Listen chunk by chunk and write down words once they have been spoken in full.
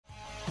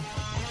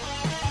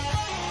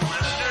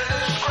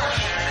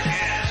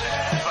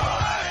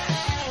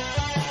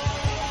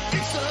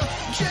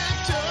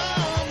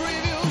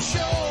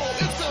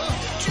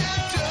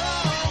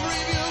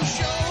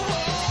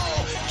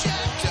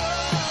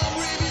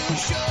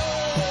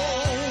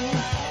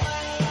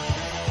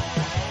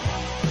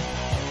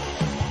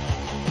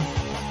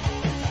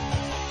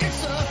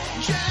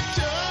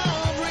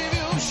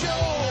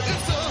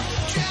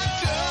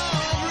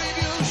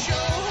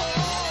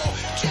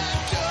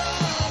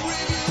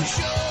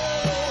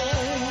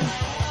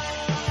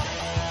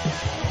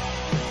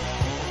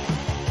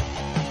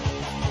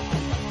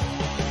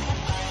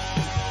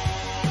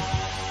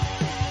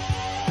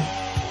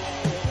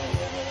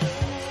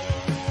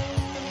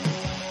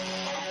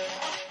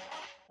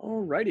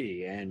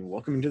Alrighty, and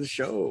welcome to the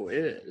show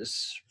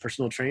is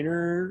personal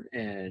trainer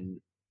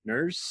and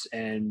nurse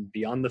and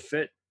Beyond the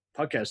Fit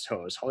podcast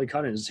host Holly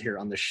Cuttins here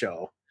on the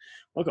show.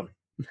 Welcome.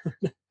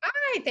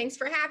 Hi, thanks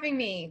for having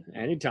me.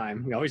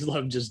 Anytime. We always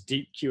love just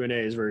deep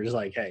Q&As where it's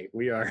like, hey,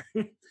 we are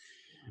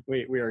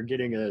we are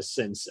getting a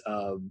sense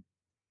of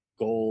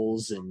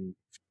goals and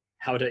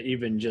how to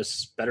even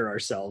just better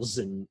ourselves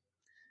and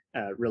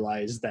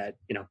realize that,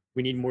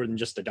 we need more than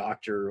just a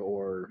doctor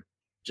or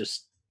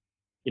just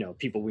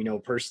people we know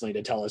personally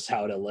to tell us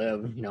how to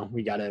live.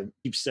 We got to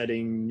keep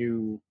setting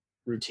new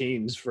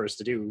routines for us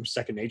to do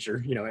second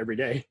nature, every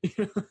day.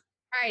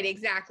 Right,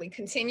 exactly.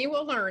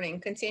 Continual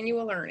learning.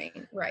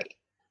 Right.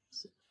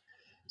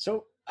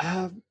 So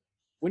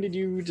when did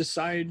you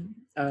decide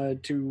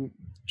to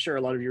share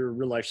a lot of your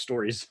real life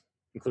stories,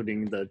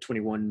 including the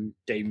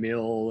 21-day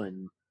meal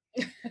and...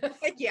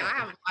 Yeah, I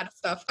have a lot of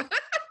stuff.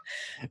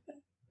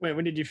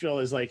 When did you feel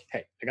is like,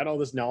 hey, I got all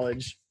this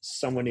knowledge,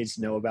 someone needs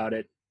to know about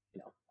it,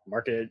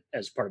 market it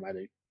as part of my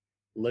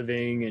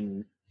living,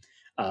 and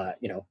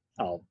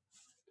I'll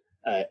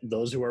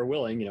those who are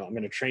willing, I'm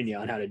going to train you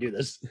on how to do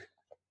this.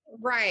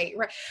 Right.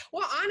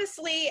 Well,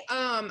 honestly,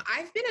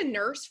 I've been a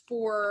nurse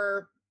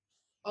for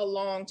a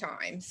long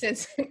time,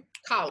 since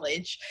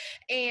college,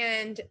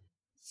 and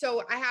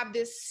so I have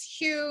this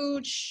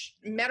huge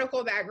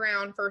medical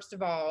background, first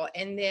of all,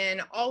 and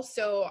then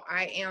also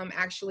I am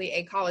actually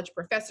a college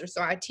professor,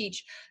 so I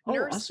teach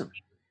nursing. Awesome.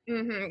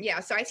 Mm-hmm.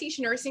 Yeah. So I teach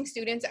nursing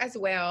students as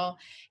well.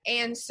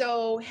 And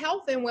so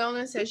health and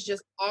wellness has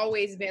just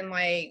always been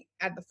like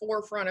at the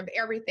forefront of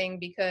everything,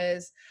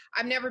 because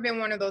I've never been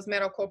one of those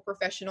medical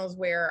professionals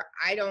where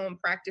I don't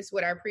practice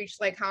what I preach.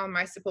 Like, how am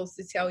I supposed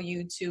to tell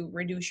you to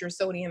reduce your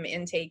sodium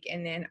intake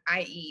and then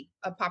I eat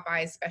a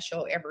Popeyes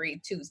special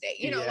every Tuesday?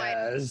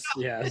 Yes.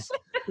 So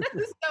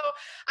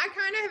I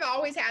kind of have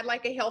always had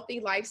like a healthy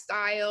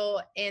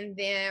lifestyle, and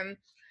then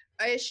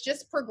it's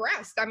just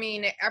progressed. I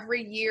mean,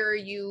 every year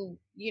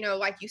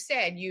like you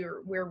said,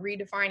 we're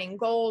redefining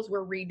goals,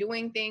 we're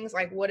redoing things.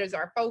 Like, what is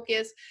our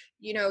focus?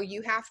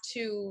 You have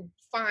to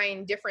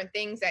find different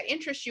things that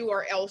interest you,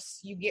 or else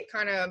you get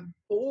kind of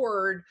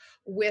bored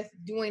with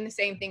doing the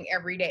same thing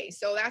every day.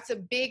 So that's a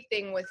big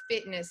thing with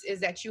fitness, is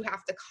that you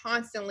have to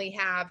constantly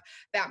have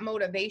that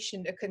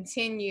motivation to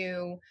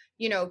continue,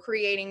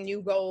 creating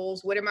new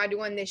goals. What am I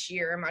doing this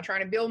year? Am I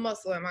trying to build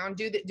muscle? Am I going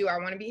to do that? Do I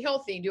want to be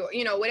healthy?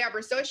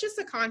 Whatever. So it's just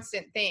a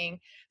constant thing.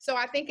 So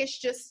I think it's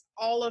just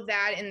all of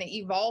that and the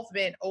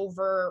evolvement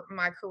over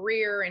my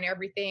career and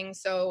everything.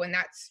 So, and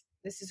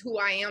this is who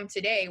I am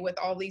today with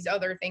all these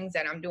other things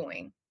that I'm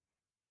doing.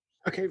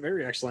 Okay.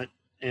 Very excellent.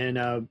 And,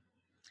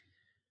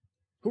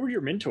 who were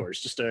your mentors,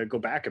 just to go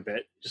back a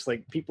bit, just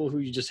like people who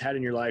you just had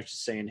in your life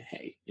just saying,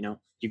 hey,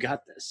 you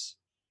got this?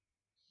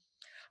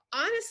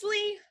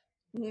 Honestly,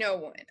 no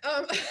one.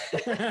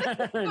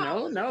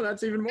 No,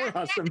 that's even more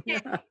awesome.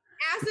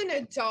 As an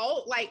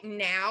adult, like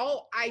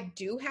now, I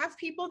do have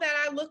people that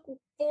I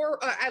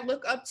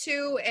look up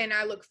to, and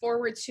I look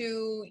forward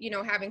to,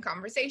 having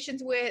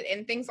conversations with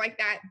and things like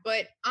that.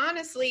 But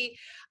honestly,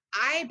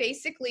 I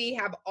basically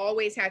have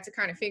always had to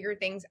kind of figure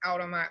things out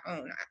on my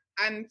own.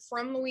 I'm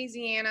from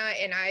Louisiana,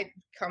 and I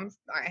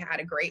had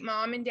a great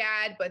mom and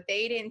dad, but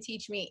they didn't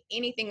teach me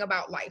anything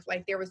about life.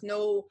 Like, there was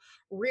no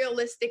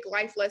realistic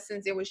life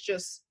lessons. It was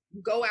just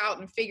go out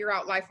and figure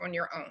out life on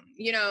your own,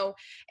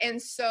 And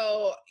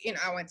so,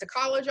 I went to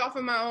college off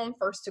of my own,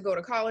 first to go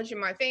to college in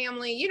my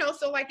family,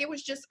 so like, it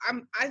was just,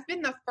 I've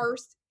been the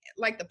first,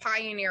 like the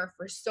pioneer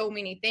for so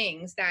many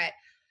things that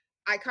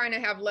I kind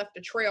of have left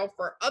a trail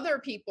for other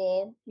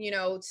people,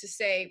 to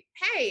say,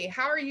 hey,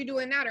 how are you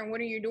doing that? And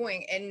what are you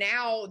doing? And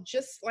now,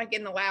 just like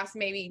in the last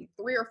maybe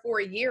 3 or 4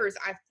 years,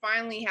 I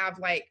finally have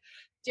like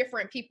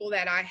different people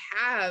that I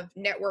have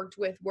networked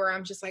with, where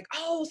I'm just like,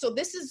 oh, so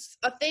this is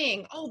a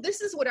thing. Oh, this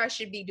is what I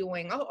should be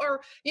doing. Oh,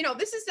 or,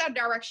 this is that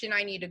direction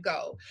I need to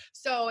go.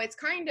 So it's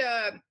kind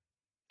of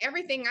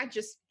everything. I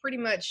just pretty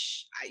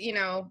much,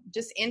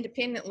 just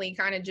independently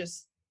kind of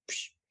just,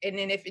 and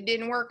then if it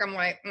didn't work, I'm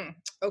like,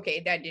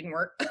 okay, that didn't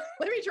work.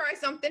 Let me try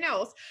something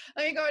else.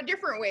 Let me go a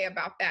different way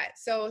about that.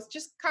 So it's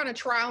just kind of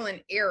trial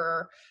and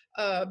error.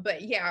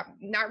 But yeah,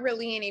 not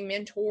really any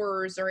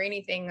mentors or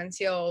anything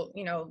until,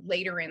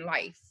 later in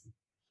life,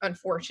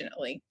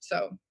 unfortunately.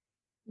 So.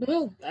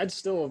 Well, that's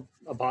still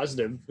a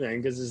positive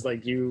thing, because it's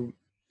like you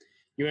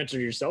answer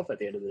yourself at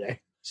the end of the day.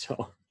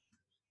 So.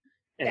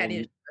 That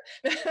is.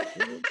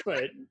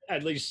 But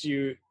at least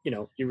you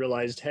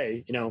realized,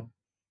 hey,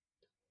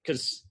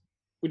 because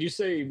would you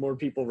say more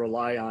people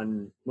rely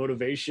on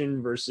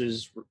motivation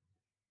versus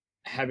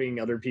having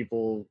other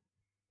people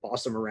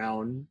boss them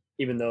around,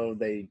 even though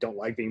they don't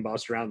like being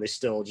bossed around? They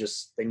still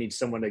they need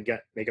someone to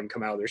make them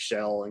come out of their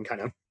shell and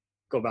kind of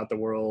go about the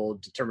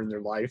world, determine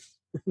their life.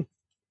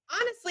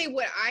 Honestly,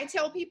 what I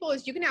tell people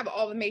is you can have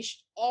all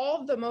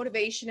the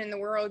motivation in the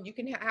world. You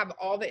can have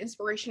all the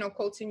inspirational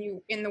quotes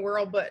in the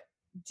world, but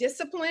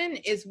discipline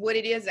is what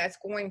it is that's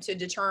going to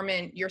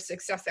determine your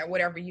success at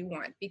whatever you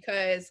want,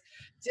 because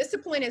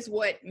discipline is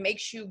what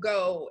makes you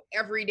go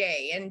every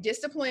day, and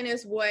discipline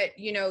is what,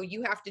 you know,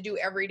 you have to do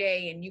every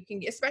day. And you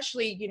can,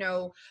 especially, you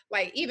know,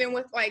 like even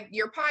with like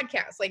your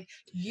podcast, like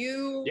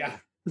you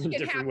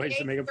different ways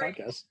to make a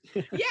podcast.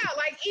 Yeah,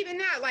 like even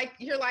that, like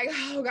you're like,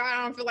 oh God,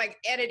 I don't feel like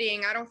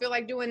editing, I don't feel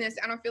like doing this,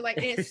 I don't feel like,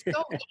 and it's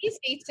so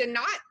easy to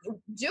not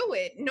do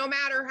it no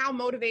matter how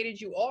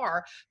motivated you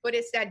are. But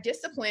it's that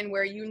discipline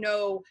where, you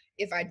know,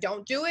 if I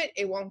don't do it,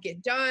 it won't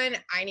get done.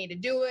 I need to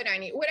do it. I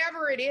need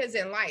whatever it is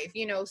in life,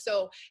 you know.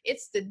 So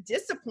it's the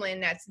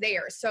discipline that's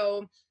there.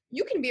 So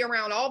you can be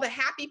around all the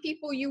happy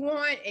people you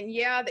want, and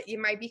yeah, that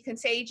you might be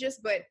contagious,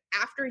 but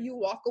after you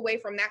walk away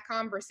from that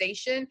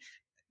conversation,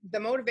 the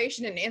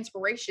motivation and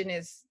inspiration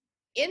is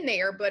in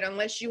there, but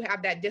unless you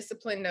have that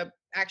discipline to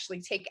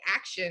actually take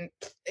action,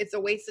 it's a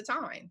waste of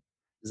time.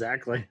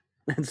 Exactly.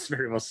 That's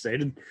very well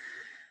stated.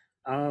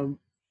 When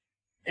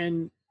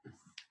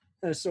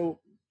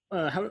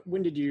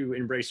did you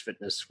embrace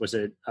fitness? Was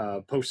it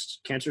post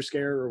cancer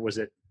scare, or was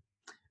it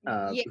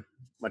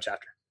much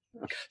after?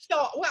 Okay.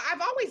 So, well,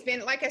 I've always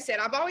been, like I said,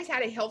 I've always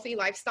had a healthy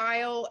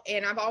lifestyle,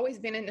 and I've always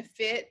been in the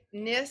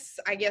fitness,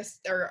 I guess,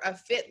 or a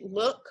fit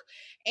look.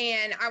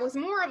 And I was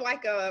more of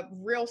like a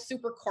real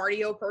super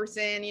cardio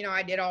person. You know,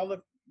 I did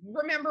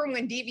remember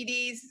when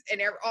DVDs and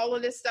all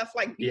of this stuff,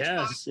 like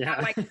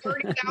like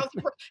 30,000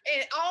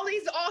 and all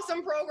these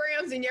awesome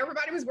programs, and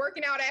everybody was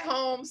working out at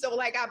home. So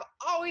like, I've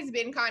always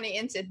been kind of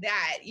into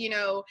that, you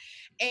know,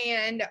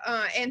 and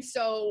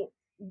so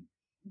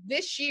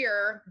this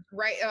year,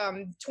 right,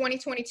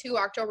 2022,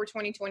 October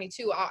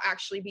 2022, I'll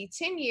actually be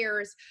 10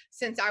 years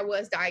since I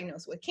was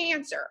diagnosed with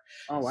cancer.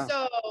 Oh, wow.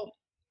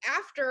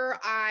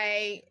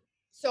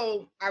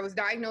 So I was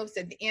diagnosed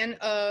at the end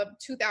of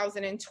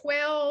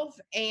 2012,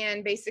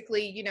 and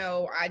basically, you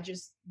know, I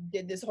just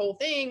did this whole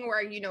thing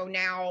where, you know,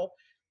 now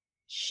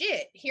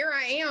shit, here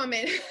I am,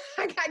 and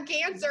I got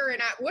cancer,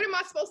 and what am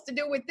I supposed to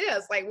do with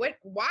this? Like,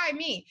 why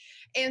me?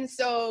 And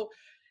so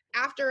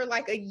after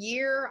like a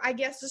year, I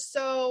guess, or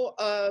so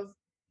of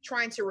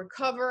trying to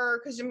recover,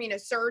 because I mean,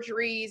 it's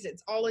surgeries,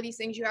 it's all of these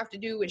things you have to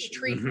do, it's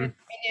treatment.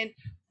 Mm-hmm. And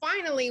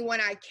finally,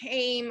 when I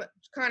came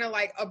kind of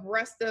like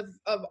abreast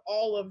of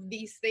all of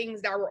these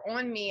things that were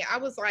on me, I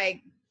was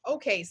like,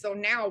 okay, so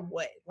now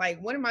what? Like,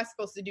 what am I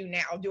supposed to do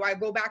now? Do I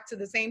go back to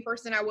the same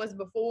person I was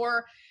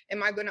before?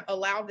 Am I going to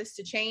allow this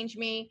to change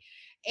me?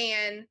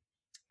 And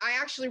I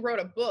actually wrote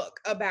a book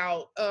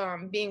about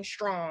being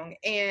strong.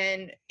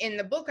 And in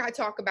the book, I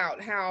talk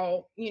about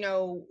how, you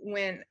know,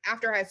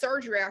 after I had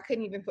surgery, I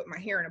couldn't even put my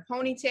hair in a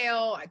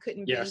ponytail. I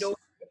couldn't bend over,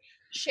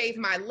 shave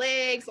my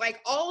legs,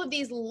 like all of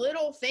these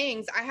little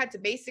things I had to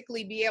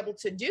basically be able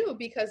to do,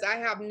 because I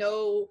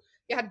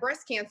had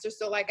breast cancer.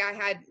 So like I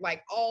had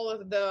like all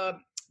of the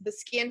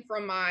skin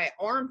from my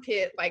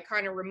armpit like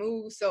kind of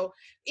removed. So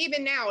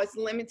even now it's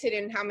limited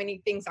in how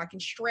many things I can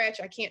stretch.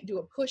 I can't do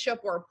a push-up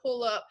or a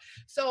pull-up.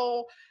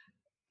 So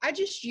I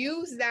just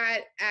use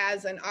that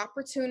as an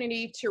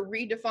opportunity to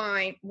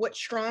redefine what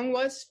strong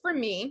was for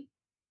me,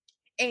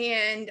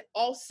 and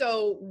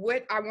also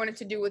what I wanted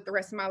to do with the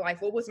rest of my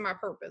life. What was my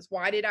purpose?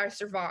 Why did I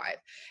survive?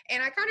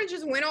 And I kind of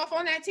just went off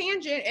on that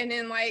tangent. And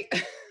then like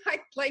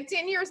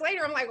 10 years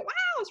later, I'm like, wow,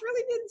 it's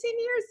really been 10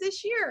 years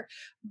this year.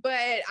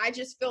 But I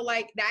just feel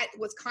like that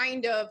was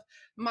kind of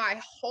my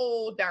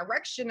whole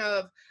direction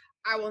of,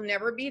 I will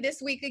never be this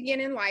weak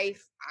again in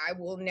life. I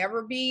will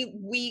never be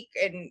weak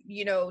and,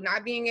 you know,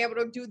 not being able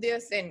to do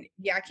this. And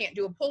yeah, I can't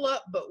do a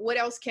pull-up, but what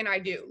else can I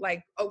do?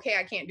 Like, okay,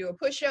 I can't do a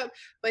push-up,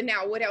 but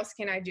now what else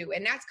can I do?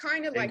 And that's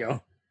kind of like,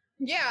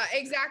 yeah,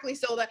 exactly.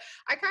 So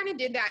I kind of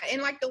did that.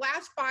 And like the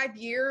last 5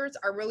 years,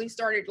 I really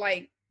started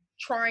like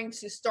trying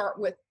to start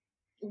with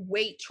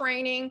weight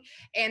training,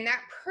 and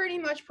that pretty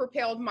much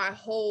propelled my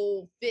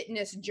whole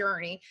fitness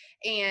journey,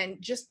 and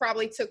just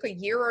probably took a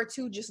year or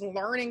two just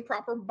learning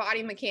proper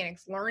body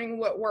mechanics, learning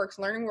what works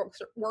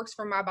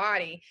for my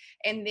body.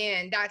 And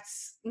then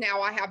now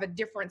I have a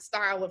different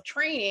style of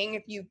training.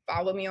 If you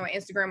follow me on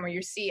Instagram, or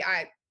you see,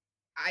 I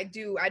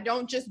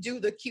don't just do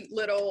the cute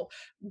little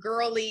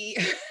girly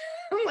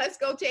let's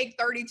go take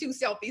 32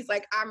 selfies.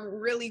 Like, I'm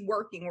really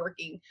working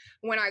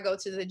when I go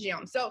to the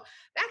gym. So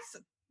that's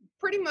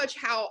pretty much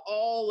how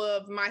all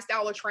of my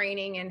style of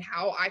training, and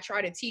how I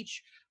try to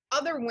teach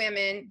other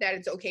women that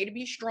it's okay to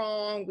be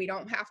strong. We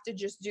don't have to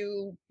just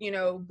do, you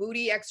know,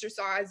 booty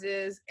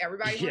exercises.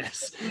 Everybody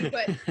wants to,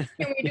 but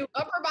can we do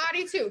upper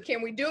body too?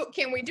 Can we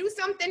do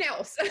something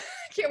else?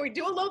 Can we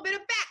do a little bit of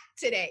back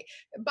today?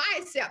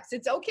 Biceps.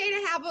 It's okay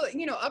to have a,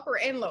 you know, upper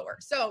and lower.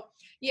 So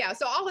yeah,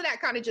 so all of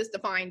that kind of just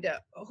defined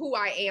who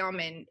I am,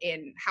 and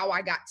how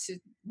I got to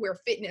where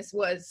fitness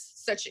was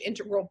such an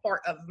integral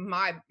part of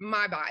my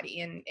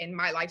body and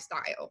my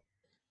lifestyle.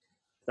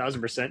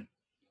 1,000%.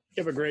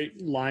 You have a great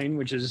line,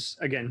 which is,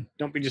 again,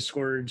 don't be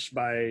discouraged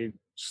by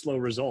slow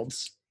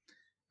results.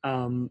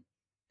 Why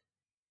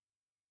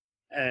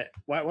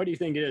do you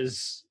think it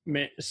is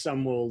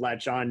some will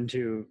latch on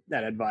to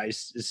that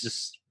advice? It's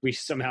just, we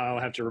somehow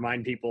have to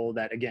remind people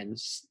that, again,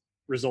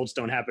 results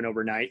don't happen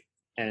overnight.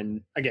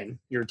 And again,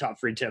 your top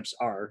 3 tips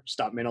are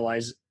stop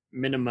minimizing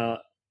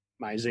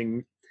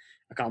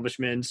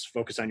accomplishments,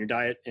 focus on your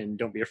diet, and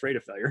don't be afraid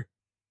of failure.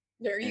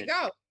 There you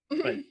go.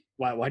 But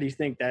why do you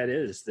think that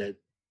is? That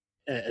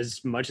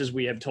as much as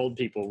we have told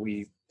people,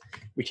 we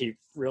keep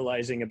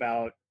realizing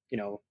about,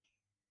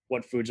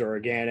 what foods are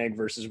organic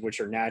versus which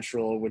are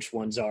natural, which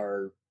ones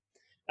are,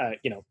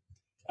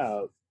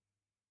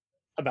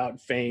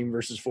 about fame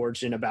versus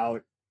fortune,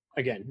 about,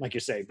 again, like you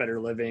say, better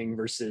living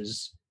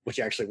versus what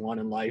you actually want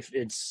in life.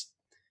 It's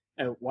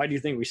why do you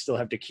think we still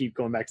have to keep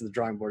going back to the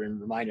drawing board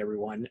and remind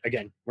everyone,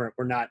 again, we're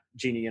not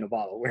genie in a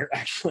bottle. We're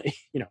actually,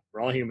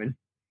 we're all human.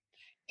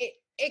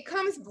 It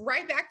comes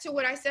right back to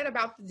what I said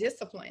about the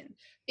discipline,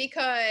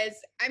 because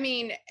I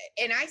mean,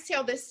 and I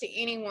tell this to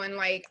anyone,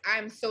 like,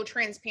 I'm so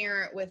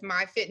transparent with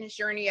my fitness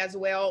journey as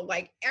well.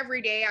 Like,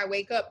 every day I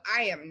wake up,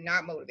 I am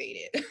not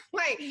motivated.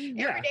 Like,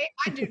 every day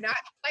I do not,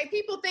 like,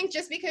 people think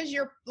just because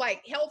you're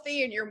like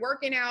healthy and you're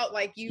working out,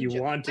 like you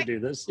just, want to like, do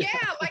this. Yeah.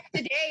 Like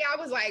today I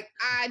was like,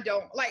 I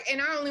don't like, and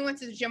I only went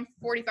to the gym for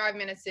 45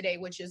 minutes today,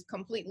 which is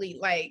completely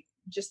like,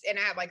 and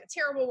I had like a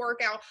terrible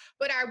workout,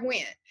 but I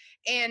went,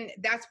 and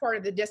that's part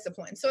of the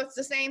discipline. So it's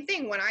the same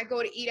thing when I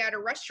go to eat at a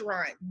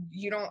restaurant.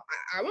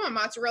 I want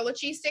mozzarella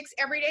cheese sticks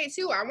every day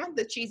too. I want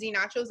the cheesy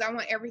nachos. I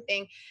want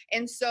everything.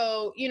 And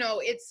so,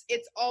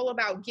 it's all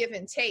about give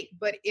and take.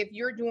 But if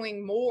you're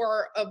doing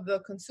more of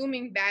the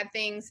consuming bad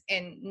things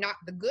and not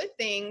the good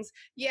things,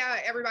 yeah,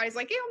 everybody's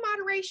like,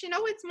 moderation.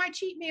 Oh, it's my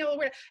cheat meal.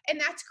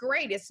 And that's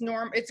great.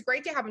 It's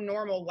great to have a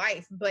normal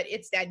life, but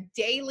it's that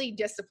daily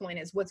discipline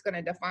is what's going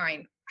to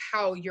define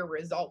how your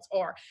results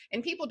are.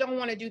 And people don't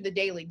want to do the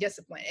daily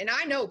discipline. And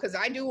I know, because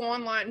I do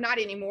online, not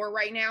anymore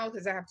right now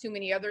because I have too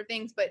many other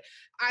things, but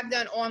I've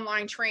done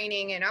online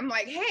training, and I'm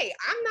like, hey,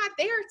 I'm not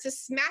there to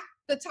smack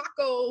the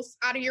tacos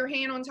out of your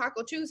hand on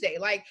Taco Tuesday.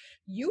 Like,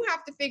 you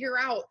have to figure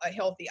out a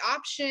healthy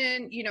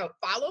option,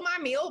 follow my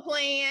meal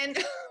plan.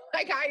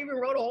 Like, I even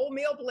wrote a whole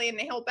meal plan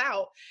to help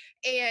out.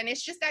 And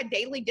it's just that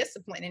daily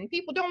discipline, and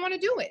people don't want to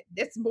do it.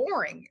 It's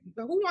boring.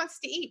 But who wants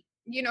to eat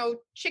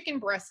chicken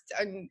breast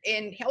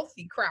and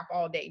healthy crap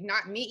all day?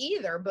 Not me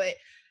either, but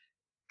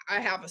I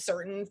have a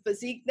certain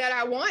physique that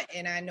I want,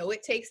 and I know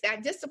it takes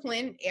that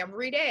discipline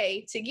every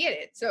day to get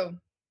it. So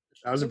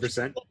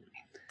 1,000%.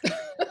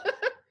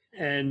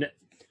 And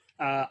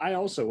I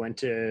also went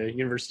to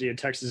University of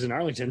Texas in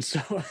Arlington.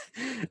 So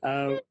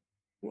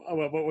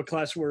what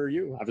class were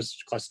you? I was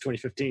class of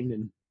 2015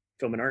 in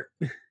film and art.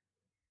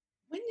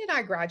 When did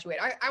I graduate?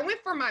 I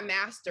went for my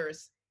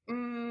master's.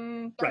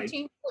 13,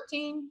 right.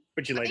 14.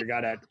 But you later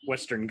got at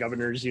Western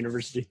Governors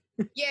University.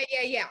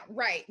 Yeah.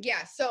 Right.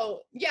 Yeah.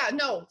 So,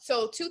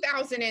 So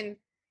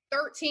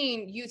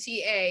 2013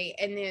 UTA,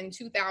 and then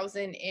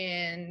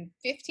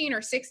 2015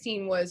 or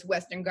 16 was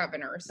Western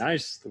Governors.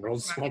 Nice. The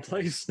world's a small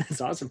place.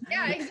 That's awesome.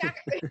 Yeah,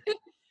 exactly.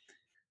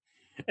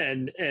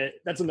 And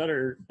that's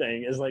another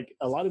thing is, like,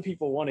 a lot of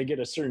people want to get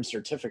a certain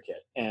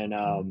certificate, and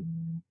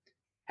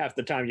half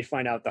the time you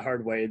find out the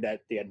hard way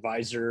that the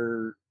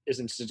advisor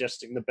isn't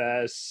suggesting the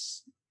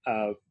best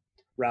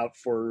route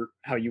for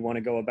how you want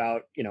to go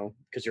about,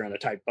 because you're on a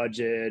tight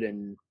budget,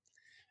 and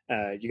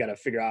you got to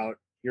figure out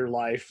your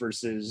life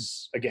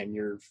versus, again,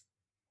 your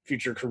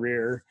future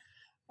career.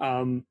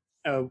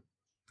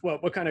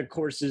 What kind of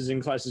courses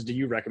and classes do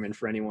you recommend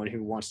for anyone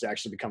who wants to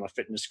actually become a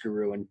fitness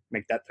guru and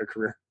make that their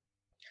career?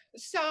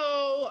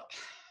 So,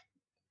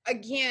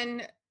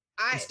 again,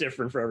 it's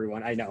different for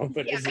everyone, I know,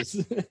 but is this...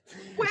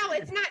 Well,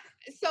 it's not.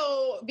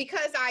 So,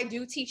 because I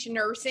do teach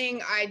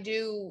nursing,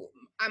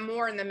 I'm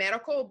more in the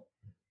medical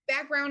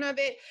background of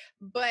it,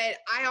 but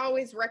I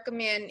always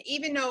recommend,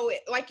 even though,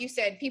 like you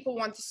said, people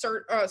want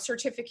the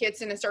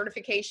certificates and the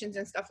certifications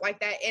and stuff like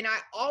that, and I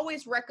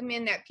always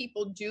recommend that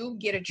people do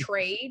get a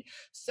trade.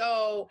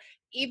 So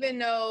even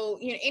though,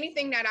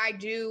 anything that I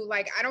do,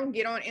 like, I don't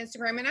get on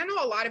Instagram, and I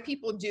know a lot of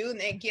people do, and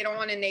they get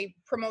on and they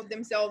promote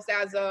themselves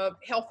as a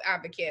health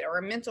advocate or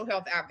a mental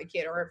health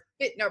advocate or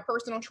a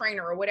personal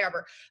trainer or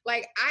whatever.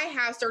 Like, I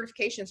have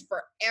certifications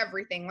for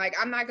everything. Like,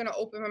 I'm not going to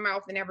open my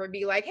mouth and ever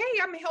be like, hey,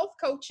 I'm a health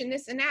coach and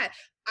this and that.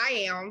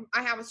 I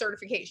have a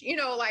certification,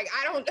 like,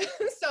 I don't.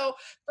 So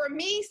for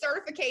me,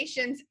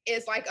 certifications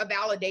is like a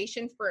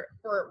validation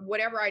for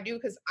whatever I do,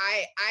 because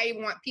I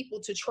want people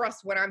to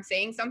trust when I'm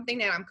saying something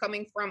that I'm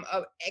coming from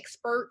an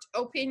expert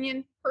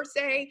opinion per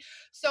se.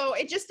 So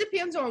it just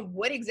depends on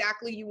what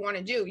exactly you want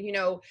to do.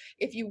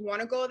 If you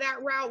want to go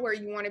that route where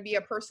you want to be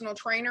a personal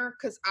trainer,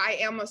 because I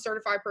am a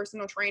certified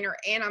personal trainer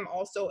and I'm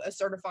also a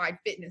certified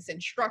fitness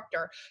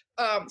instructor.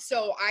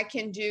 So I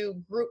can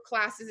do group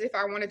classes if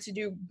I wanted to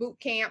do boot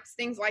camps,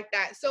 things like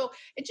that. So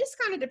it just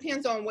kind of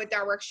depends on what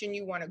direction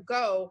you want to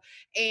go.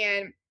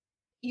 And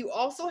you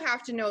also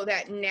have to know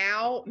that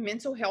now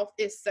mental health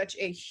is such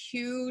a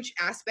huge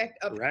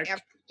aspect of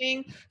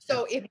everything.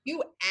 So if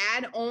you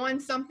add on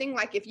something,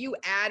 like if you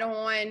add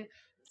on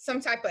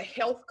some type of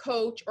health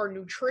coach or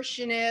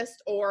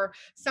nutritionist or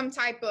some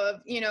type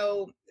of,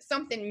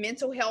 something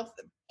mental health,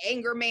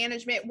 anger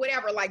management,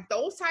 whatever, like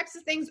those types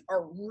of things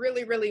are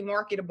really, really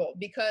marketable,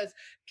 because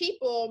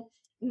people,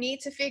 need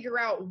to figure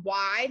out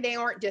why they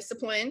aren't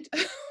disciplined,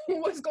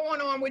 what's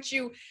going on with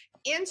you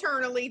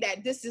internally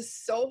that this is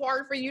so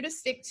hard for you to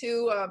stick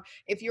to.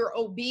 If you're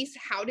obese,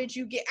 how did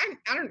you get,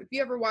 I don't know if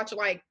you ever watch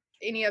like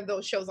any of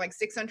those shows like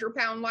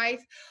 600-Pound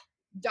Life.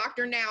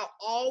 Dr. Now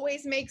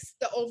always makes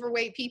the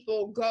overweight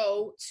people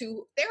go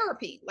to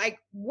therapy. Like,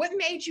 what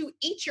made you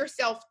eat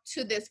yourself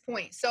to this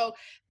point? So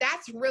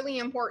that's really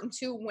important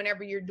too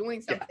whenever you're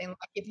doing something. Yeah.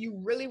 Like, if you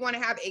really want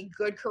to have a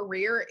good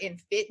career in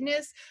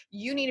fitness,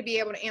 you need to be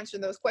able to answer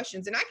those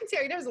questions. And I can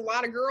tell you there's a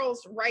lot of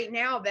girls right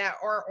now that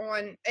are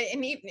on,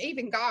 and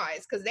even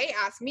guys, because they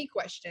ask me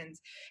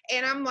questions.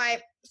 And I'm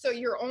like, so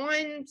you're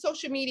on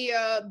social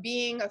media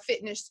being a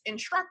fitness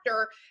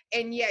instructor,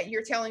 and yet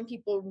you're telling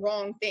people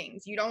wrong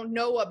things. You don't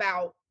know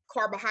about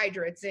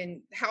carbohydrates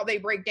and how they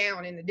break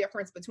down and the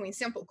difference between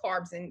simple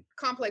carbs and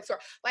complex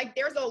carbs. Like,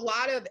 there's a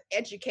lot of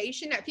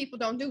education that people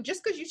don't do.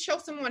 Just because you show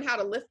someone how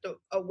to lift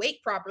a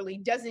weight properly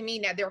doesn't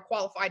mean that they're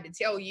qualified to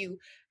tell you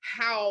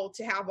how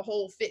to have a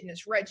whole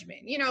fitness regimen,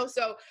 you know?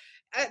 So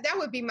that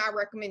would be my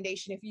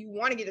recommendation. If you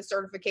want to get the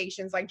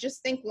certifications, like,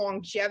 just think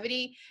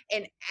longevity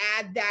and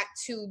add that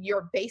to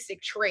your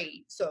basic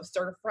trade. So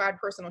certified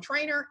personal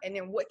trainer. And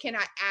then what can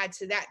I add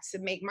to that to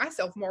make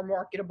myself more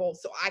marketable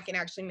so I can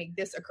actually make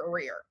this a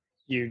career?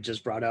 You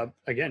just brought up,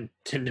 again,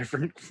 10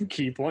 different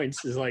key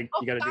points. Is like,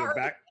 you got to do it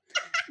back.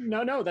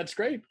 No, that's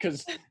great.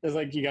 Because it's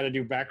like, you got to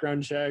do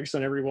background checks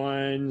on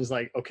everyone. It's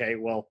like, okay,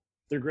 well,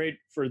 they're great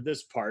for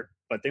this part,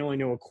 but they only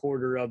know a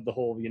quarter of the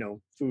whole,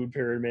 food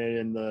pyramid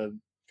and the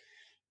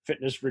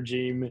fitness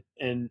regime.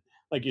 And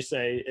like you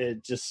say,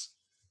 it just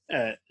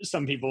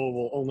some people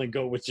will only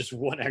go with just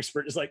one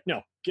expert. It's like,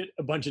 no, get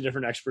a bunch of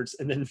different experts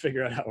and then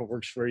figure out how it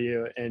works for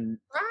you. And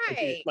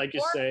right, like you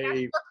or say, if that's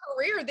your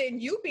career,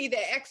 then you be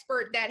the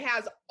expert that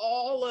has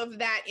all of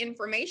that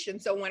information.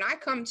 So when I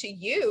come to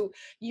you,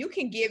 you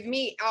can give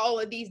me all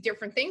of these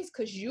different things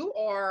because you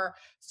are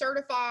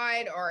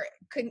certified, or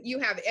you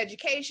have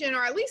education,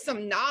 or at least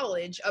some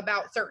knowledge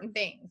about certain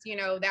things.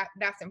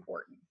 That's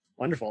important.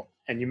 Wonderful.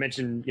 And you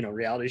mentioned,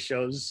 reality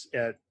shows.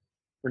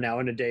 We're now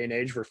in a day and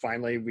age where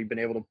finally we've been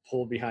able to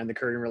pull behind the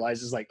curtain and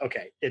realize it's like,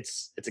 okay,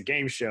 it's a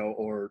game show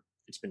or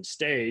it's been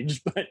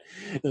staged, but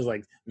there's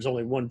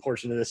only one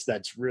portion of this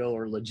that's real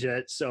or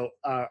legit. So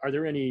are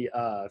there any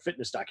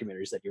fitness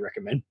documentaries that you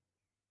recommend?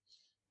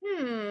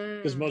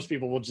 Because most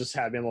people will just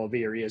have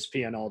MLB or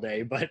ESPN all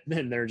day, but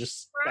then they're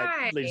just,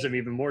 that leaves them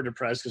even more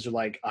depressed because they're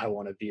like, I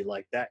want to be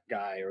like that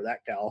guy or that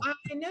gal.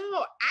 I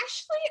know.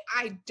 Actually,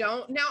 I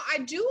don't. Now, I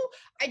do.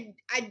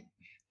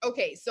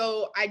 Okay,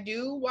 so I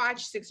do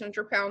watch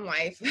 600-Pound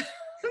Life.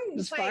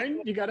 It's fine.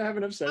 You got to have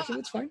an obsession.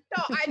 It's fine.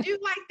 No, I do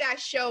like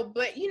that show,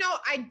 but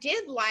I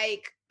did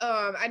like,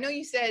 I know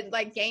you said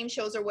like game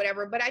shows or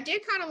whatever, but I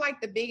did kind of like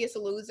The Biggest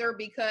Loser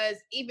because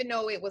even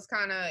though it was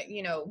kind of,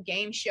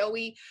 game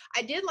showy,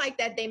 I did like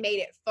that they made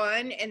it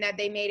fun and that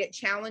they made it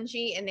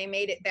challenging and they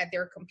made it that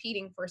they're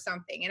competing for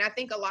something. And I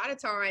think a lot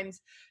of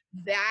times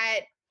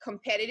that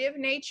competitive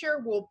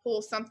nature will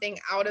pull something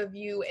out of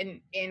you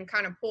and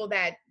kind of pull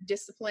that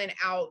discipline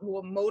out,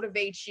 will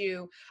motivate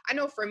you. I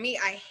know for me,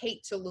 I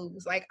hate to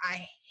lose. Like,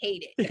 I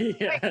hate it.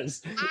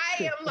 Yes.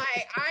 I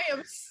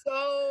am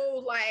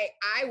so like,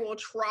 I will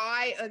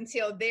try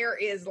until God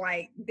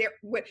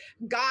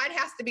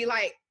has to be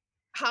like,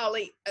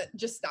 Holly,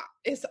 just stop.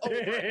 It's over.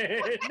 Because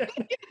I'm like,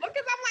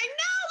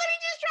 no, let me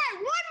just try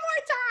one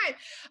more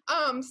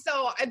time.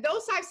 So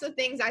those types of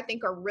things I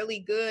think are really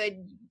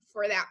good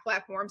for that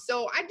platform.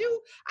 So I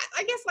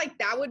guess like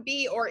that would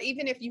be, or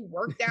even if you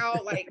worked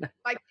out, like,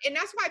 and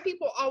that's why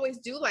people always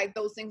do like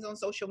those things on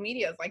social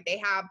media. Like they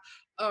have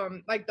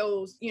like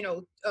those,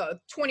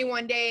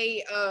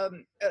 21-day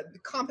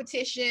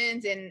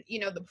competitions and,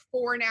 the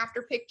before and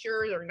after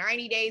pictures or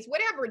 90 days,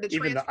 whatever.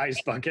 Even the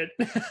ice bucket.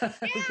 Yeah,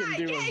 we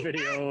can do a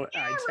video.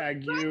 I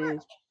tag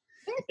you.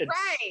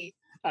 Right.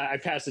 I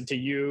pass it to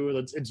you.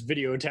 It's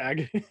video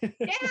tag.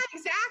 Yeah,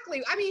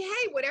 exactly. I mean,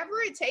 hey,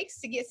 whatever it takes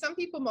to get some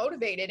people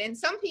motivated. And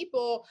some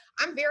people,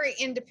 I'm very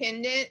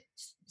independent.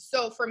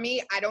 So for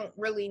me, I don't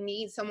really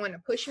need someone to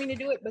push me to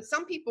do it, but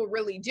some people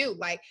really do.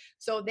 Like,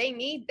 so they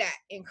need that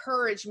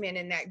encouragement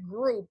and that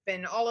group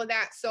and all of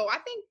that. So I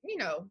think,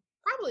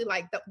 probably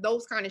like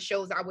those kind of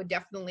shows, I would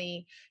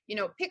definitely,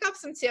 pick up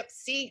some tips,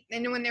 see,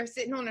 and then when they're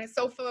sitting on a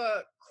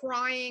sofa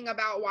crying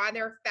about why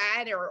they're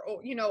fat or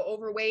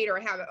overweight or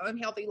have an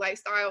unhealthy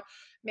lifestyle,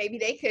 maybe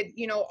they could,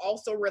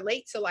 also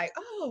relate to like,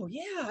 oh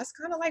yeah, it's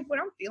kind of like what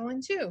I'm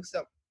feeling too.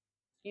 So,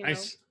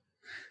 Nice.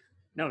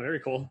 No, very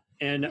cool.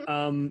 And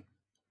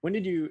when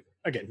did you,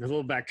 again, a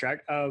little backtrack,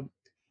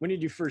 when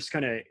did you first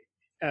kind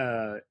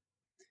of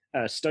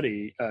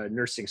study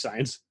nursing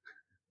science?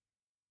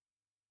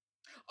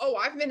 Oh,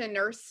 I've been a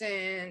nurse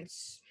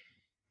since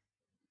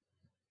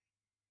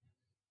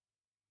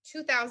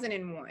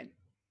 2001.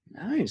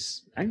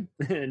 Nice. And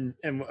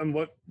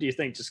what do you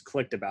think just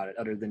clicked about it,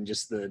 other than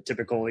just the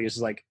typical, it's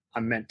like,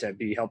 I'm meant to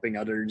be helping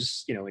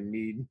others, in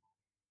need?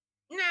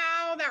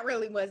 No, that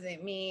really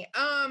wasn't me.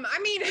 I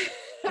mean,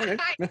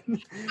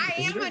 I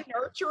am a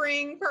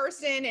nurturing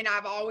person and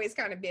I've always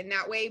kind of been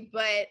that way,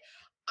 but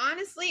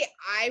honestly,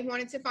 I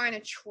wanted to find a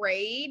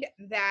trade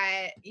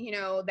that,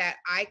 that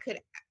I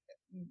could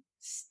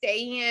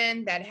stay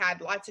in, that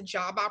had lots of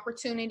job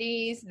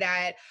opportunities,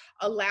 that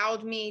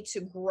allowed me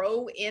to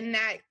grow in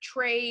that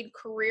trade,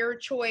 career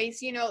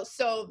choice,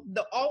 so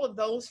all of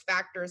those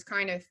factors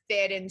kind of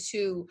fed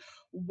into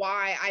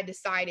why I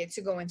decided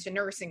to go into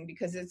nursing,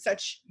 because it's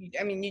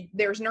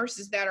there's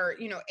nurses that are,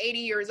 80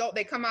 years old,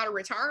 they come out of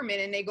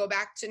retirement and they go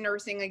back to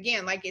nursing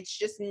again. Like, it's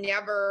just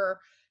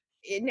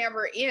it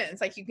never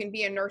ends. Like, you can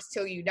be a nurse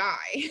till you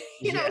die,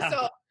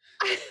 so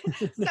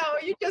so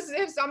you just,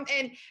 if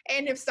something,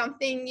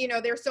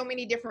 there's so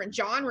many different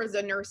genres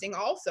of nursing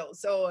also.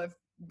 So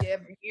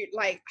if you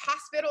like,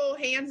 hospital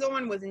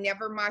hands-on was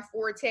never my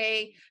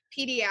forte.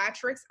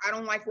 Pediatrics, I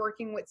don't like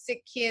working with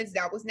sick kids.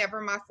 That was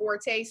never my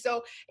forte.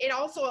 So it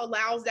also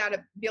allows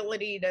that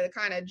ability to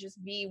kind of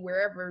just be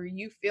wherever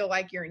you feel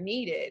like you're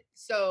needed.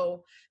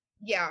 So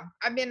yeah,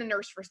 I've been a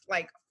nurse for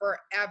like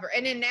forever.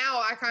 And then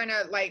now I kind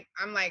of like,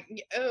 I'm like,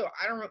 oh,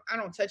 I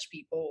don't touch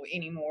people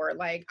anymore.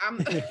 Like, I'm,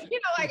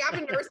 like,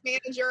 I'm a nurse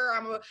manager.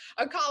 I'm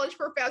a college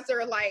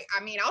professor. Like,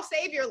 I'll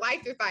save your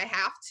life if I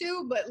have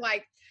to, but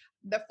like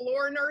the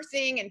floor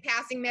nursing and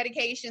passing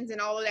medications and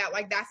all of that,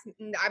 like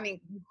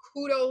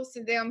kudos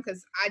to them,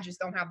 because I just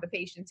don't have the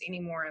patience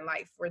anymore in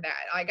life for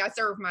that. Like, I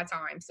served my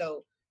time.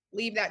 So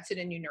leave that to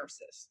the new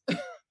nurses.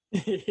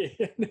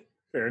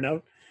 Fair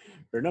enough.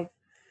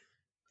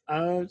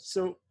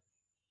 So,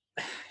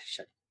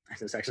 shit, I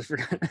just actually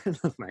forgot.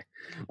 I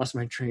lost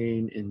my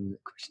train in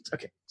questions.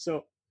 Okay,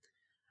 so,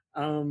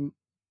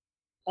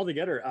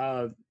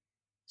 altogether,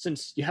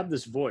 since you have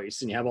this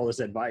voice and you have all this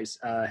advice,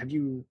 have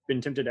you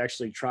been tempted to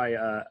actually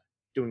try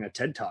doing a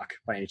TED Talk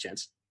by any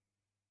chance?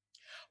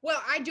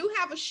 Well, I do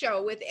have a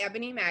show with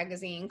Ebony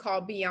Magazine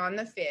called Beyond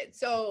the Fit.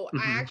 So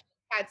I actually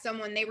had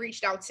someone, they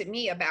reached out to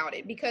me about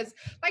it, because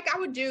like I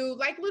would do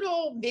like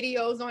little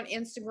videos on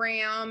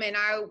Instagram, and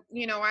I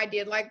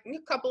did like a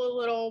couple of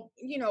little,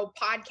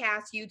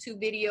 podcast,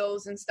 YouTube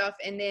videos and stuff.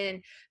 And then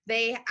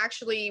they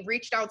actually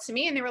reached out to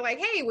me and they were like,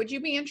 hey, would you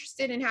be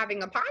interested in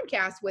having a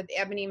podcast with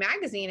Ebony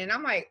Magazine? And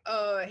I'm like,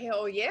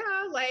 hell yeah.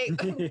 Like, of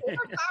course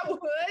I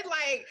would.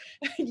 Like,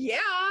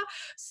 yeah.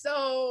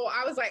 So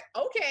I was like,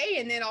 okay.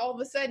 And then all of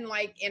a sudden,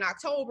 like in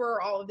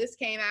October, all of this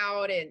came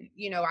out, and,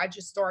 I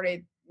just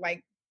started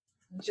like,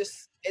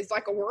 it's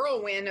like a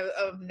whirlwind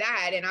of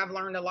that. And I've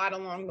learned a lot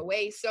along the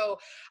way. So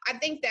I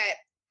think that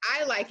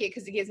I like it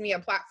because it gives me a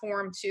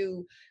platform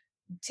to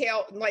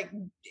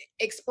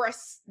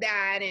express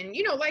that. And,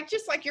 like,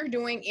 just like you're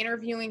doing,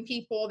 interviewing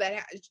people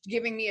that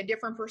giving me a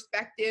different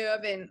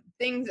perspective and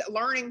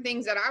learning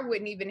things that I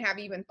wouldn't even have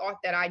even thought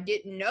that I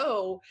didn't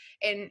know,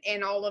 and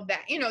all of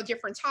that,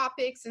 different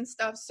topics and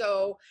stuff.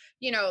 So,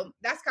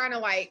 that's kind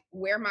of like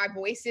where my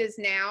voice is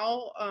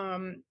now,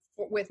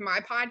 with my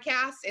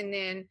podcast. And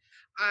then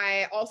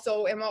I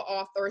also am an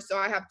author. So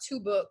I have 2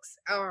 books,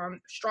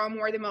 Strong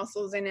More Than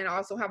Muscles. And then I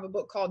also have a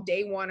book called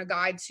Day One, a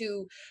guide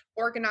to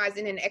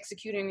organizing and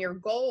executing your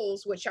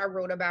goals, which I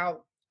wrote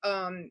about,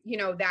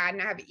 that.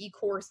 And I have an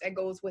e-course that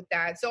goes with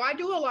that. So I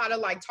do a lot of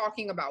like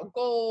talking about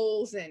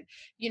goals and,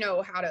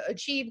 how to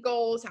achieve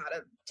goals, how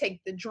to take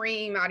the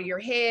dream out of your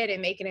head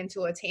and make it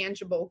into a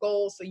tangible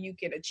goal so you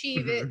can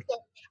achieve it. So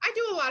I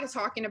do a lot of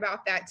talking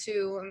about that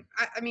too.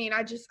 I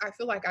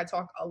feel like I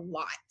talk a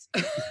lot.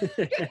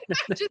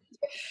 That's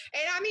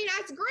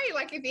great.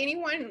 Like, if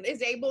anyone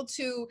is able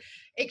to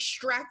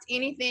extract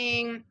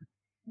anything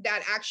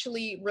that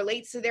actually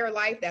relates to their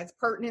life, that's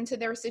pertinent to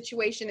their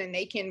situation, and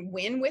they can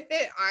win with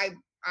it,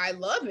 I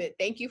love it.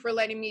 Thank you for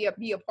letting me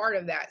be a part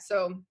of that.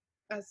 So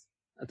that's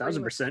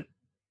 1,000%.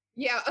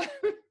 Yeah.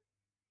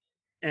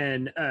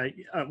 And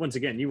once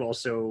again, you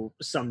also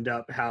summed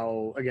up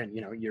how, again,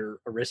 you're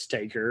a risk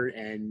taker,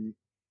 and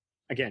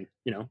again,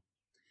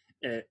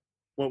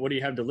 what do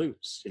you have to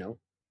lose?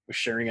 With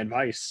sharing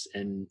advice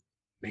and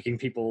making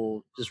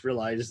people just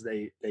realize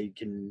they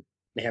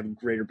have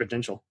greater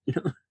potential.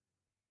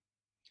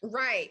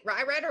 Right.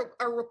 I read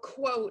a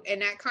quote,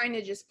 and that kind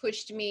of just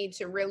pushed me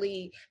to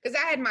really, because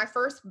I had my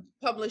first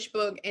published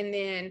book, and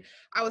then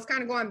I was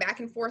kind of going back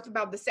and forth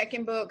about the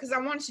second book, because I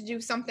wanted to do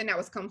something that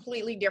was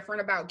completely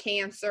different about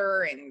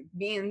cancer and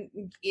being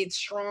it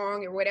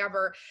strong or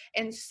whatever.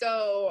 And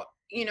so,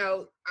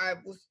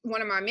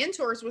 one of my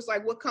mentors was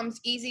like, what comes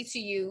easy to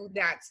you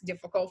that's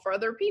difficult for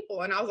other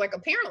people? And I was like,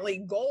 apparently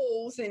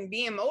goals and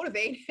being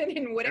motivated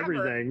and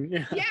whatever.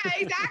 Everything. Yeah,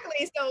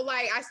 exactly. So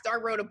like I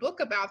wrote a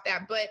book about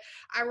that, but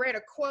I read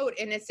a quote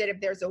and it said,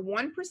 if there's a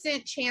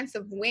 1% chance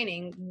of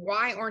winning,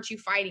 why aren't you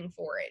fighting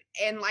for it?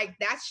 And like,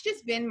 that's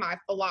just been my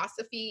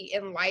philosophy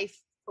in life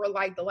for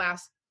like the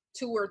last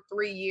 2 or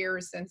 3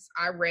 years since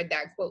I read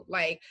that quote.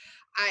 Like,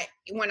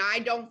 when I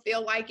don't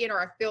feel like it,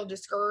 or I feel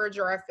discouraged,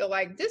 or I feel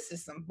like this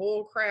is some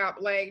bull crap,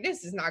 like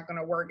this is not going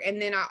to work.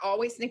 And then I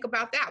always think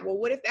about that. Well,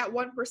 what if that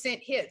 1%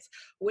 hits?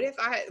 What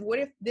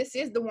if this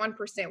is the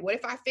 1%? What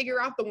if I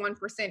figure out the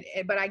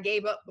 1%, but I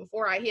gave up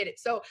before I hit it?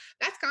 So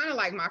that's kind of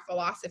like my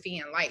philosophy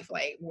in life.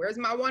 Like, where's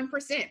my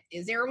 1%?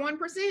 Is there a 1%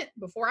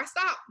 before I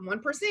stop?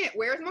 1%.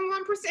 Where's my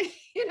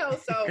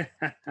 1%? So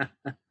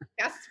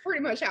that's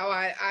pretty much how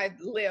I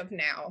live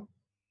now.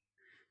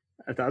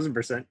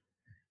 1,000%.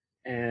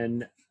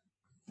 And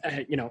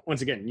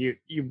once again,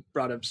 you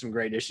brought up some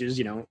great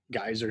issues.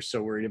 Guys are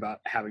so worried about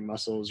having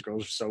muscles,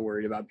 girls are so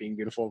worried about being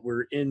beautiful.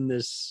 We're in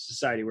this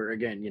society where,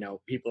 again,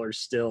 people are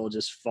still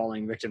just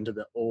falling victim to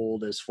the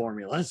oldest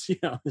formulas.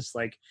 It's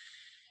like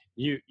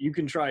you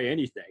can try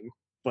anything,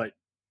 but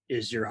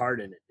is your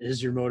heart in it?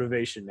 Is your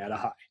motivation at a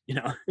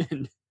high?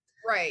 And,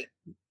 right.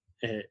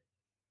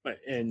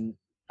 And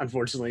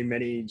unfortunately,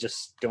 many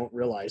just don't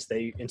realize.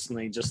 They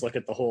instantly just look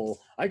at the whole,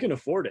 I can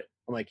afford it.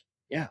 I'm like,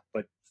 yeah,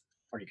 but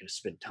are you going to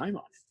spend time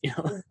on it?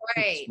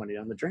 Right. It's money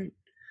down the drain.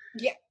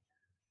 Yeah,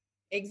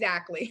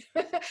 exactly.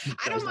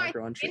 I don't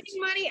mind spending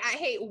money. I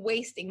hate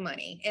wasting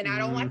money, and I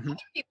don't like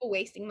people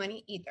wasting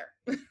money either.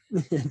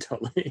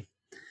 Totally.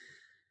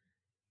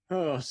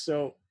 Oh,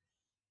 so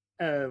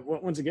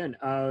once again,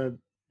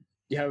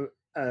 you have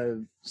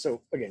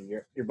so again,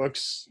 your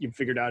books, you've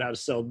figured out how to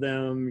sell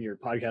them. Your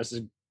podcast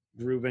is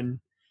grooving.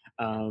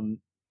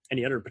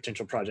 Any other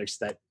potential projects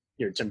that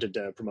you're tempted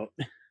to promote?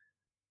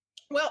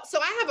 Well, so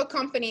I have a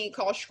company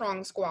called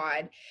Strong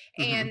Squad.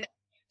 And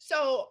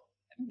so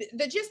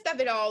the gist of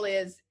it all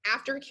is,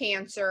 after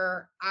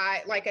cancer,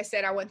 like I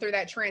said, I went through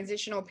that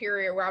transitional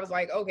period where I was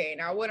like, okay,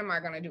 now what am I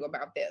going to do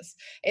about this?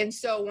 And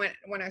so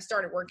when I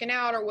started working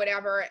out or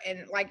whatever,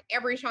 and like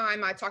every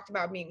time I talked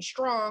about being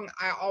strong,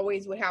 I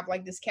always would have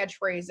like this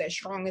catchphrase that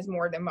strong is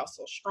more than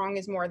muscles, strong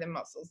is more than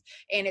muscles.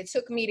 And it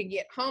took me to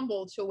get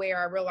humble to where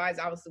I realized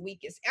I was the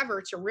weakest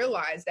ever, to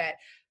realize that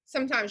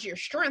sometimes your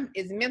strength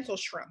is mental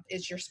strength.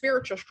 It's your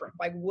spiritual strength.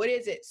 Like, what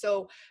is it?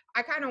 So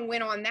I kind of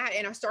went on that,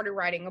 and I started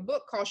writing a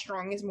book called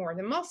Strong is More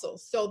Than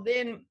Muscles. So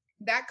then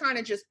that kind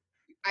of just,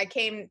 I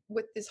came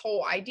with this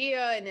whole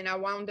idea, and then I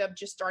wound up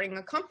just starting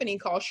a company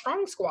called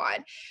Strong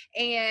Squad.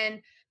 And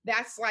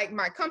that's like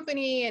my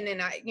company. And then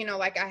I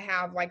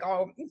have like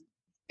all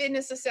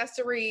fitness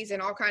accessories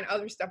and all kind of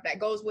other stuff that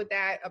goes with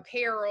that,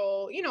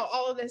 apparel,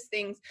 all of these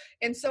things.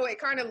 And so it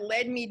kind of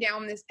led me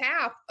down this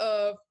path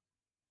of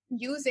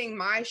using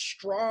my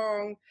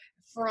strong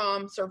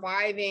from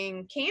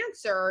surviving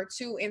cancer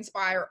to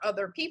inspire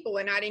other people.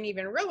 And I didn't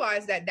even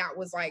realize that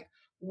was like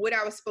what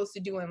I was supposed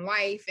to do in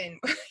life. And,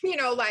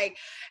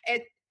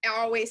 I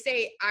always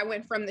say I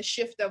went from the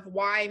shift of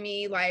why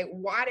me, like,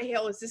 why the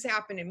hell has this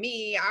happened to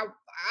me?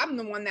 I'm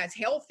the one that's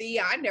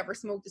healthy. I never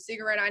smoked a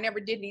cigarette. I never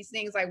did these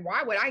things. Like,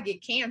 why would I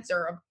get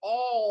cancer of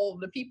all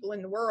the people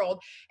in the world?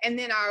 And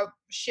then I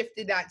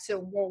shifted that to,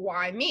 well,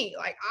 why me?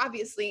 Like,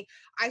 obviously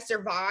I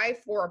survived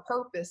for a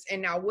purpose.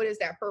 And now what is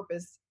that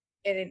purpose?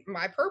 And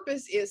my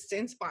purpose is to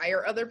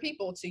inspire other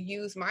people to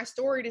use my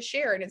story to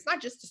share. And it's not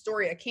just a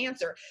story of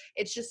cancer.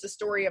 It's just a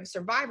story of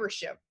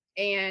survivorship.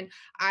 And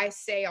I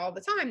say all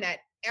the time that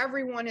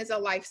everyone is a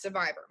life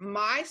survivor.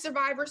 My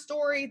survivor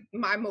story,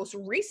 my most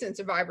recent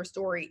survivor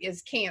story,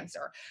 is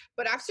cancer.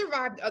 But I've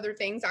survived other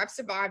things. I've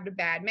survived a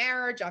bad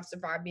marriage. I've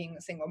survived being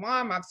a single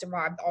mom. I've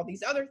survived all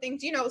these other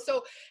things,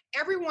 so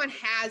everyone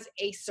has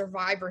a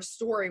survivor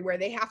story where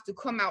they have to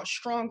come out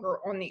stronger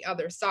on the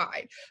other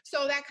side.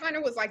 So that kind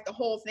of was like the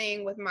whole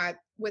thing with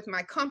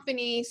my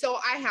company. So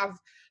I have,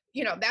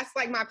 that's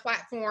like my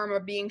platform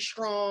of being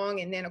strong.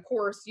 And then of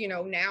course,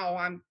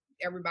 now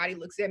everybody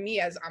looks at me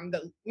as I'm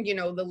the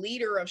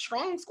leader of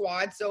Strong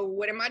Squad. So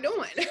what am I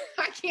doing?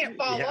 I can't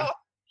fall off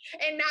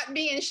and not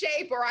be in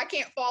shape, or I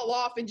can't fall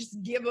off and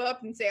just give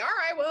up and say, all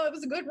right, well, it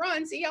was a good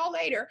run. See y'all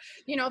later.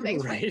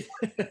 Thanks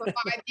for 5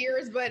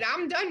 years, but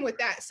I'm done with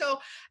that. So,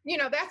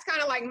 that's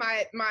kind of like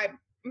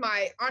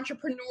my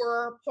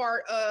entrepreneur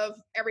part of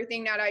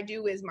everything that I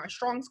do is my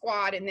Strong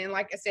Squad. And then,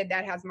 like I said,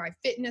 that has my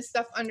fitness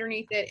stuff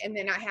underneath it. And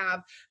then I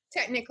have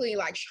technically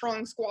like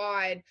Strong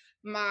Squad,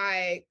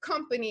 my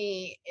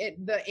company,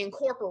 the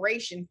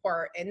incorporation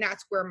part. And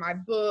that's where my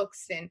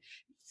books and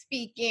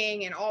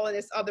speaking and all of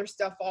this other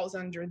stuff falls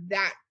under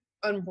that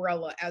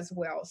umbrella as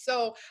well.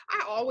 So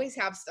I always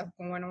have stuff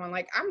going on.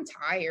 Like, I'm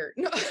tired.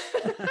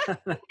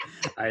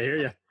 I hear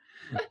you.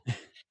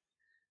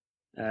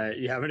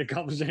 You haven't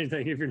accomplished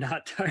anything if you're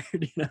not tired.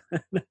 That's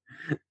what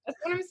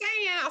I'm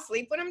saying. I'll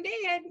sleep when I'm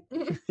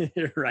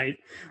dead. Right.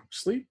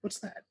 Sleep? What's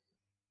that?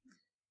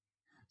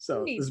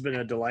 So this has been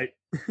a delight.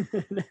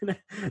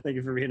 Thank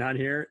you for being on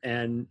here.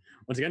 And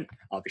once again,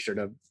 I'll be sure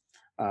to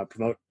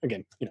promote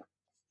again,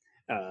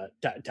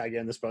 tag you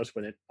in this post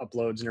when it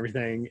uploads and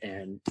everything.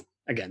 And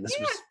again, this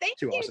was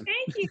too awesome.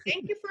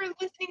 Thank you for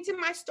listening to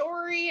my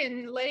story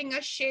and letting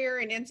us share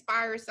and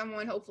inspire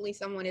someone. Hopefully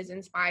someone is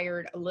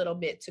inspired a little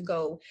bit to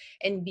go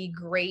and be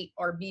great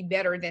or be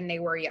better than they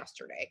were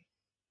yesterday.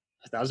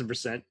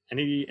 1,000%.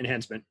 Any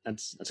enhancement,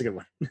 that's a good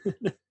one.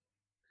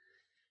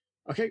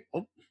 Okay.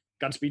 Well,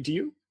 Godspeed to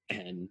you,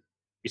 and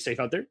be safe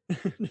out there.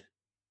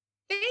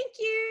 Thank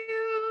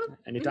you.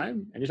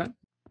 Anytime.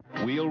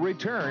 We'll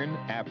return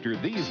after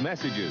these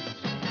messages.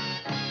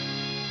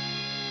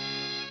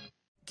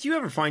 Do you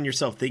ever find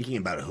yourself thinking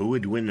about who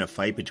would win in a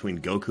fight between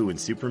Goku and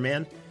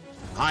Superman?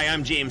 Hi,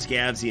 I'm James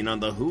Gavsey, and on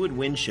the Who Would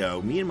Win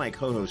show, me and my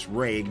co-host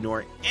Ray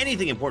ignore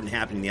anything important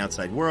happening in the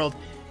outside world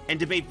and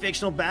debate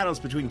fictional battles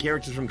between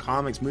characters from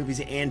comics, movies,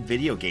 and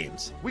video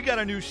games. We got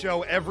a new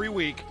show every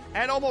week,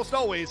 and almost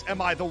always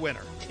am I the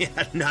winner.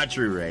 Yeah, not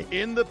true, Ray.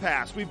 In the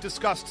past, we've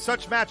discussed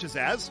such matches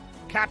as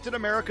Captain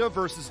America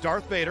versus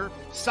Darth Vader,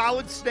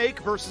 Solid Snake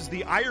versus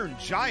the Iron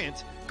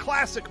Giant,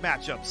 classic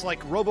matchups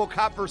like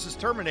RoboCop versus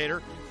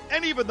Terminator,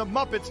 and even the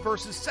Muppets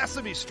versus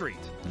Sesame Street.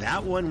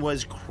 That one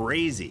was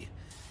crazy.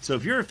 So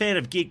if you're a fan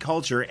of geek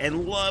culture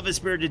and love a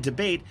spirited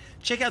debate,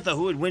 check out the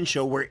Who Would Win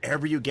show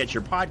wherever you get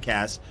your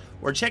podcasts,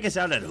 or check us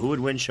out at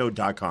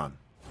whowouldwinshow.com.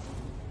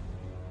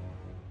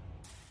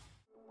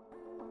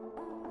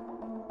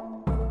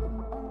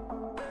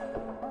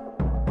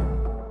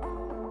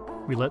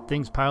 We let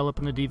things pile up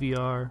in the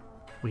DVR,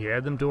 we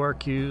add them to our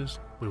queues,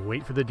 we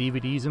wait for the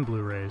DVDs and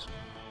Blu-rays.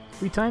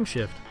 We time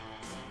shift.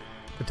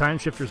 The Time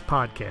Shifters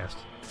Podcast.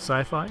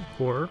 Sci-fi,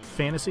 horror,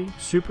 fantasy,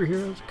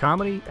 superheroes,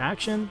 comedy,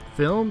 action,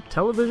 film,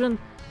 television,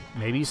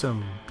 maybe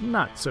some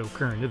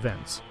not-so-current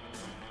events.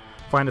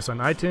 Find us on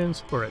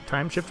iTunes or at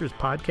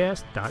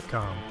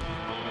timeshifterspodcast.com.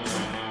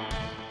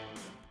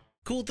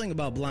 Cool thing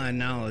about Blind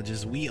Knowledge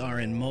is we are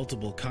in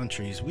multiple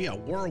countries. We are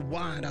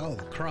worldwide all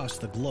across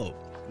the globe.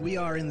 We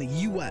are in the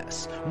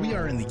US, we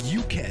are in the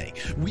UK,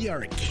 we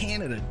are in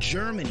Canada,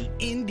 Germany,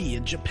 India,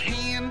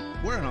 Japan.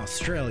 We're in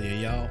Australia,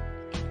 y'all.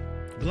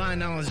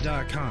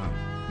 BlindKnowledge.com.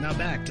 Now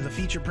back to the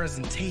feature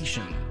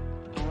presentation.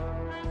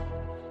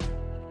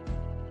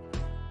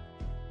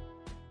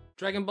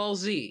 Dragon Ball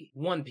Z,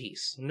 One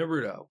Piece,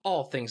 Naruto,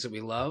 all things that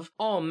we love,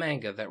 all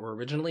manga that were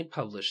originally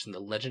published in the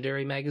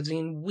legendary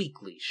magazine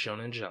Weekly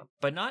Shonen Jump.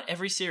 But not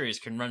every series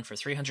can run for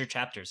 300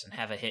 chapters and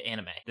have a hit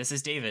anime. This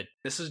is David.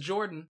 This is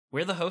Jordan.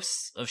 We're the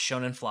hosts of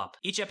Shonen Flop.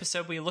 Each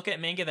episode we look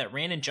at manga that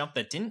ran in Jump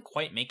that didn't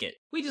quite make it.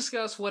 We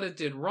discuss what it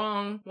did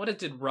wrong, what it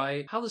did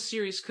right, how the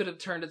series could have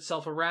turned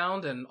itself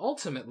around, and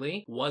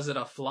ultimately, was it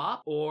a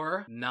flop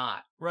or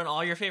not? We're on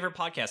all your favorite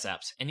podcast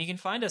apps, and you can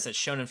find us at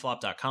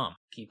shonenflop.com.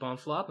 Keep on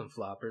flopping,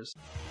 floppers.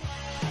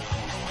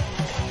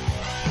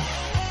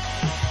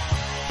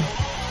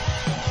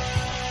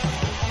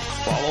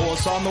 Follow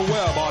us on the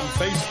web on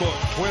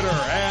Facebook, Twitter,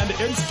 and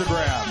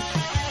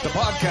Instagram. The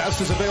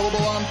podcast is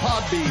available on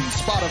Podbean,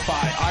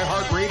 Spotify,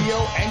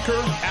 iHeartRadio, Anchor,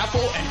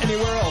 Apple, and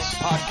anywhere else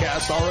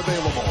podcasts are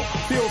available.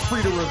 Feel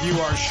free to review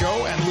our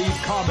show and leave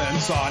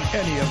comments on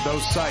any of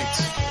those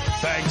sites.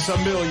 Thanks a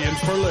million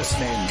for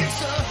listening.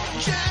 It's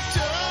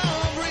a